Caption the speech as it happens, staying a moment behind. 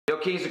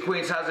Kings and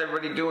Queens, how's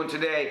everybody doing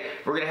today?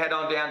 We're gonna head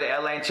on down to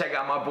LA and check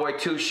out my boy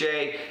Touche.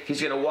 He's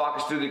gonna walk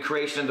us through the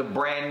creation of the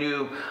brand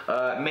new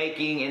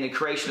making and the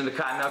creation of the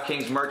Kottonmouth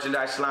Kings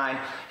merchandise line.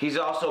 He's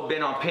also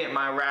been on Pimp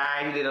My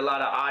Ride. He did a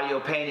lot of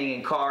audio painting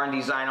and car and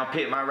design on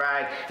Pimp My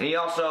Ride. And he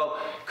also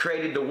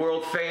created the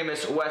world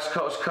famous West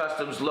Coast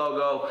Customs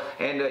logo.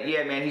 And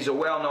yeah, man, he's a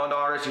well-known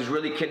artist. He's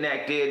really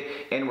connected,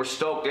 and we're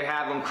stoked to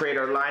have him create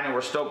our line, and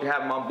we're stoked to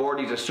have him on board.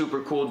 He's a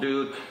super cool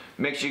dude.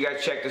 Make sure you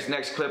guys check this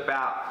next clip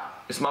out.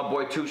 It's my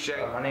boy Touche.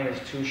 My name is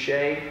Touche.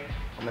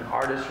 I'm an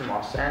artist from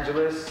Los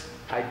Angeles.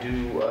 I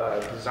do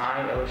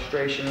design,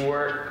 illustration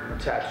work. I'm a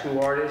tattoo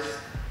artist.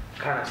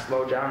 Kind of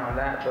slowed down on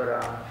that,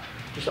 but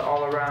just an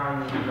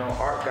all-around,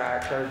 art guy.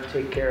 I try to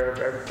take care of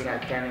everything I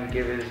can and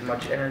give it as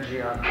much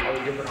energy on all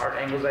the different art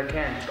angles I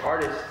can. Just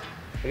artist.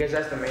 I guess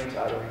that's the main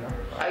title,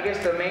 I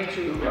guess the main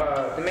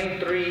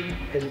three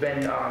has been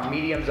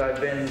mediums I've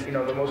been,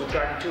 the most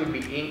attracted to would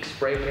be ink,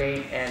 spray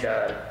paint, and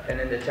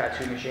then the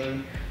tattoo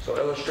machine. So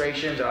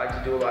illustrations, I like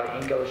to do a lot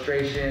of ink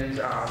illustrations,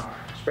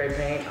 spray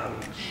paint. I'm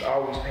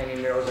always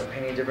painting murals and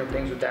painting different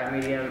things with that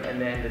medium, and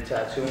then the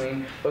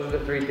tattooing. Those are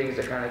the three things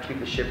that kind of keep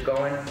the ship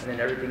going, and then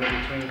everything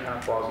in between kind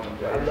of falls into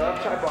place. I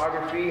love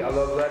typography. I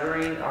love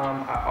lettering.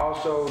 I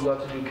also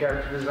love to do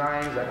character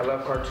designs. Like I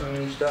love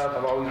cartoon stuff.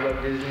 I've always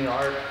loved Disney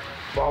art.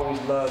 I've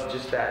always loved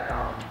just that,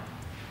 I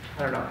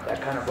don't know,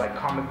 that kind of like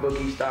comic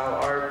booky style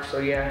art. So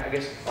yeah, I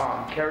guess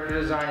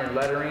character design and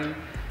lettering.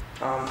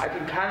 I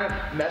can kind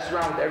of mess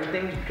around with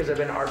everything because I've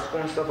been to art school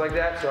and stuff like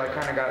that. So I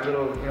kind of got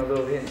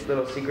little hints,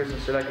 little secrets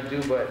and shit I could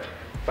do. But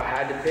if I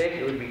had to pick,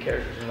 it would be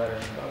characters and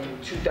lettering.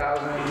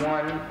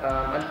 2001,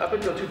 up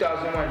until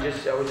 2001,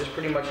 I was just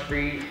pretty much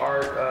free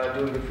art,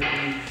 doing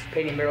graffiti,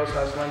 painting murals,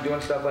 hustling,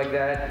 doing stuff like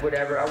that,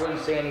 whatever. I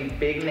wouldn't say any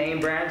big name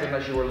brands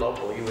unless you were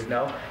local, you would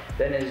know.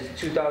 Then as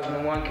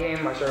 2001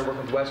 came, I started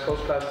working with West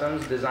Coast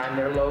Customs, designed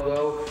their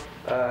logo,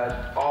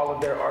 all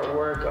of their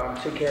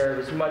artwork, took care of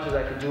as much as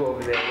I could do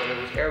over there, whether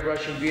it was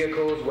airbrushing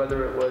vehicles,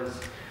 whether it was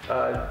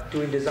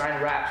doing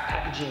design wraps,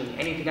 packaging,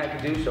 anything I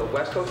could do. So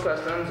West Coast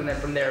Customs, and then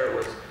from there it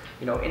was,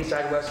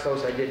 inside West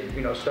Coast, I did,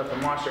 stuff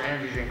from Monster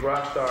Energy Drink,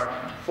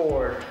 Rockstar,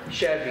 Ford,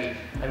 Chevy.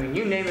 I mean,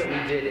 you name it,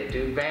 we did it,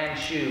 dude. Van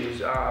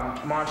shoes,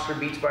 Monster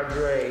Beats by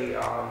Dre.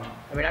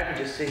 I mean, I could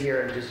just sit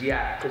here and just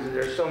yap because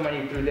there's so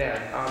many through them.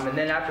 And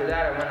then after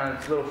that, I went on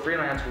this little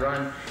freelance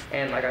run,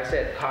 and like I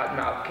said,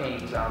 Kottonmouth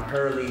Kings,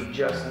 Hurley,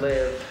 Just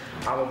Live,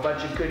 a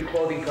bunch of good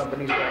clothing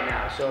companies right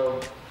now.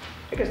 So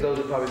I guess those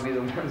would probably be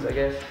the ones, I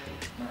guess.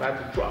 If I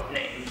have to drop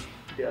names,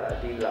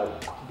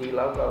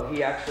 d-loc,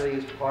 he actually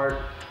is part.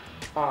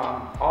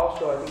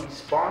 Also, I think he's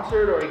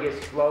sponsored or he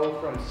gets flow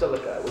from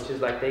Silica, which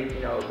is like they,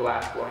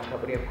 glass blowing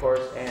company, of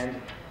course.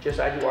 And just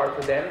I do art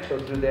for them, so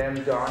through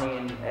them,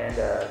 Donnie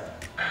and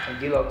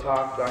d-loc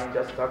Donnie and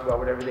Justin talked about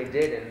whatever they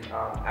did, and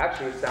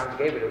actually it sounds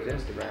gay, but it was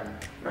Instagram.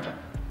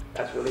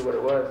 That's really what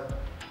it was.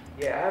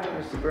 Yeah, I have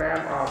an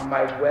Instagram.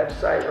 My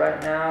website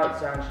right now, it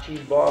sounds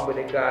cheeseball, but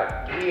we had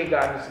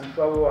gotten into some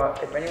trouble.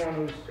 If anyone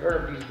who's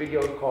heard of these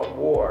videos called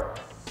War,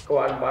 go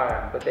out and buy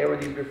them. But they were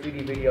these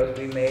graffiti videos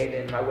we made,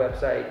 and my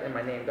website and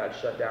my name got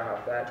shut down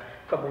off that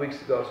a couple weeks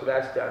ago, so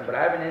that's done. But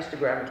I have an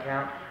Instagram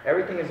account.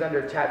 Everything is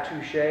under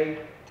Tattouche.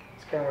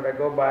 It's kind of what I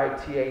go by,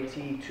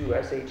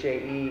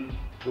 T-A-T-2-S-H-A-E.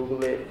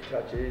 Google it,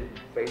 touch it,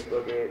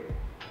 Facebook it,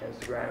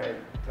 Instagram it,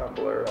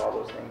 Tumblr, all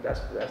those things. That's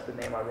the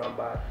name I run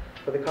by.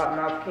 For the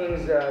Kottonmouth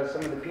Kings,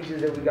 some of the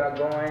pieces that we got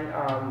going,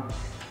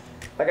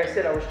 like I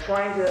said, I was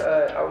trying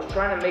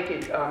to make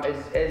it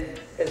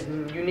as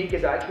unique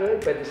as I could,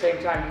 but at the same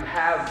time, you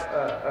have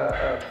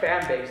a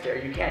fan base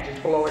there. You can't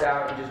just blow it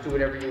out and just do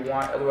whatever you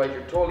want. Otherwise,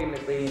 you're totally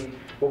misleading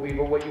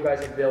what you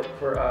guys have built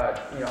for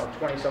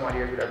 20 some odd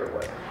years, whatever it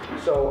was.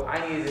 So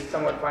I needed to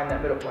somewhat find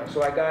that middle point.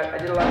 So I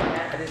did a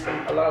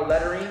lot of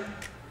lettering.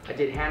 I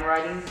did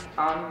handwriting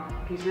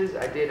pieces.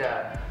 I did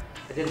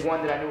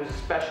one that I knew was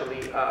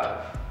especially.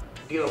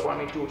 d-loc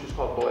wanted me to do, which was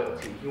called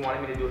Loyalty. He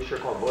wanted me to do a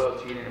shirt called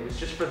Loyalty, and it was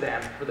just for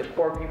them, for the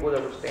core people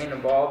that were staying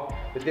involved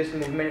with this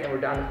movement and were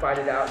down to fight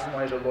it out. He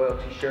wanted a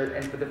loyalty shirt,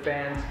 and for the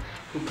fans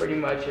who pretty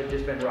much have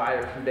just been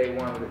riders from day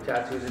one with the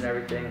tattoos and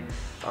everything.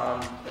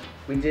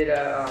 We did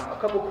a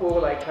couple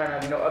cool, like kind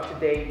of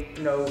up-to-date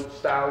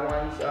style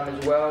ones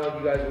as well.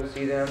 You guys will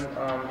see them.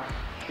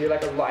 Did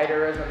like a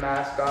lighter as a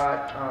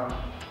mascot.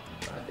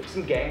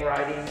 Some gang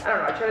writing. I don't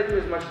know, I try to do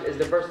as much as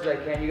diverse as I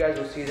can. You guys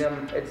will see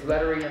them. It's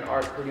lettering and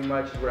art pretty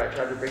much is what I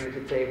try to bring to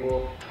the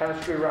table. Kind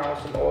of screw around with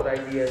some old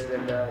ideas,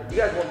 and you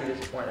guys won't be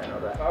disappointed, I know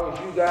that. If I was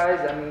you guys,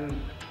 I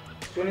mean,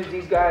 as soon as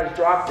these guys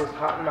drop this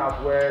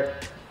Kottonmouth wear,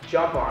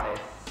 jump on it.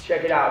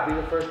 Check it out. Be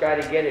the first guy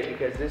to get it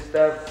because this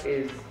stuff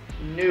is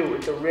new.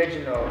 It's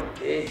original.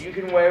 You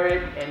can wear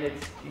it, and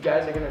you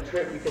guys are gonna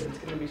trip because it's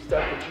gonna be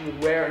stuff that you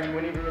would wear and you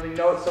wouldn't even really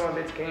know it. Some of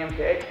it's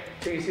KMK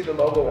till you see the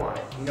logo on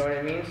it. You know what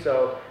I mean?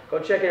 So go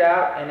check it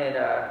out,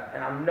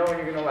 and I'm knowing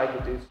you're gonna like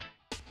it, dudes.